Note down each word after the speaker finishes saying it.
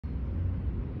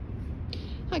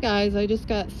Hi guys, I just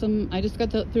got through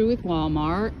with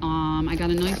Walmart. I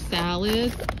got a nice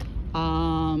salad.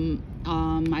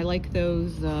 I like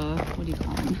those, what do you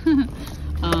call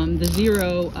them? The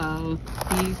zero,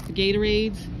 the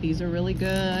Gatorades. These are really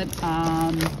good.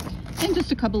 And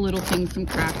just a couple little things, some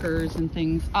crackers and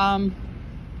things.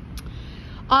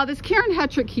 This Karin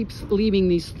Hetrick keeps leaving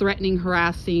these threatening,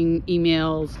 harassing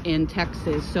emails and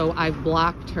texts, so I've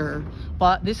blocked her.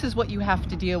 But this is what you have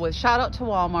to deal with. Shout out to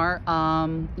Walmart.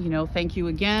 You know, thank you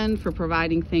again for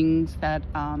providing things that,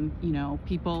 you know,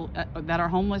 people that are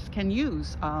homeless can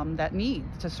use, that need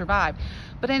to survive.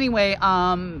 But anyway,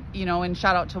 you know, and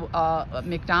shout out to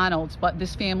McDonald's. But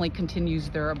this family continues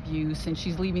their abuse, and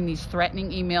she's leaving these threatening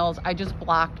emails. I just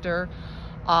blocked her.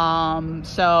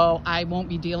 So I won't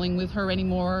be dealing with her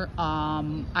anymore.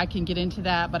 I can get into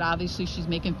that, but obviously she's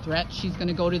making threats. She's going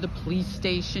to go to the police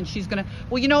station. She's going to,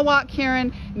 well, you know what,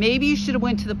 Karin, maybe you should have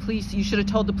went to the police. You should have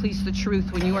told the police the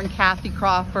truth when you were in Kathy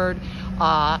Crawford,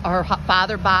 her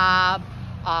father, Bob,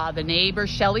 the neighbor,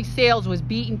 Sayles, was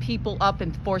beating people up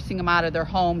and forcing them out of their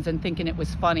homes and thinking it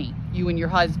was funny. You and your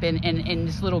husband and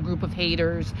this little group of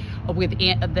haters with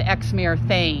the ex-mayor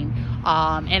Therrien,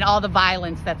 and all the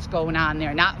violence that's going on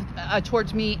there, not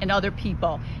towards me and other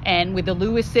people. And with the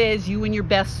Lewises, you and your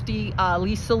bestie,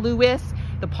 Lisa Lewis,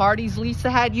 the parties Lisa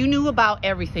had, you knew about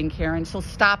everything, Karin. So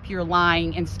stop your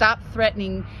lying and stop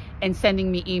threatening and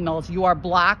sending me emails. You are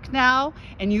blocked now,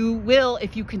 and you will,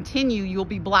 if you continue, you'll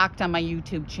be blocked on my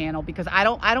YouTube channel, because I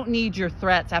don't need your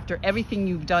threats after everything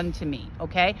you've done to me,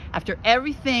 okay? After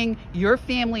everything your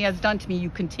family has done to me, you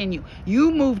continue.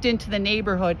 You moved into the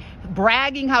neighborhood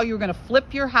bragging how you were gonna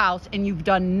flip your house, and you've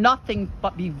done nothing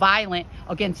but be violent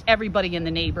against everybody in the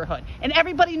neighborhood. And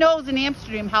everybody knows in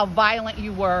Amsterdam how violent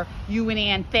you were, you and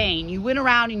Ann Therrien. You went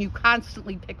around and you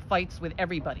constantly pick fights with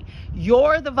everybody.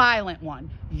 You're the violent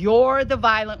one. You're the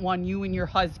violent one, you and your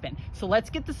husband. So let's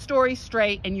get the story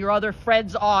straight, and your other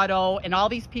Fred's Auto and all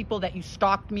these people that you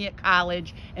stalked me at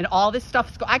college and all this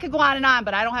stuff. I could go on and on,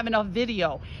 but I don't have enough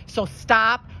video. So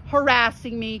stop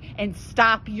harassing me and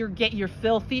stop your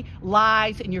filthy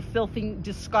lies and your filthy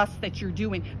disgust that you're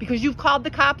doing, because you've called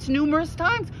the cops numerous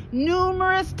times.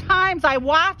 I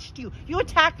watched you. You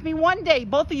attacked me one day.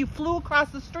 Both of you flew across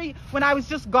the street when I was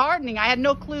just gardening. I had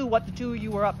no clue what the two of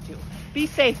you were up to. Be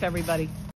safe, everybody.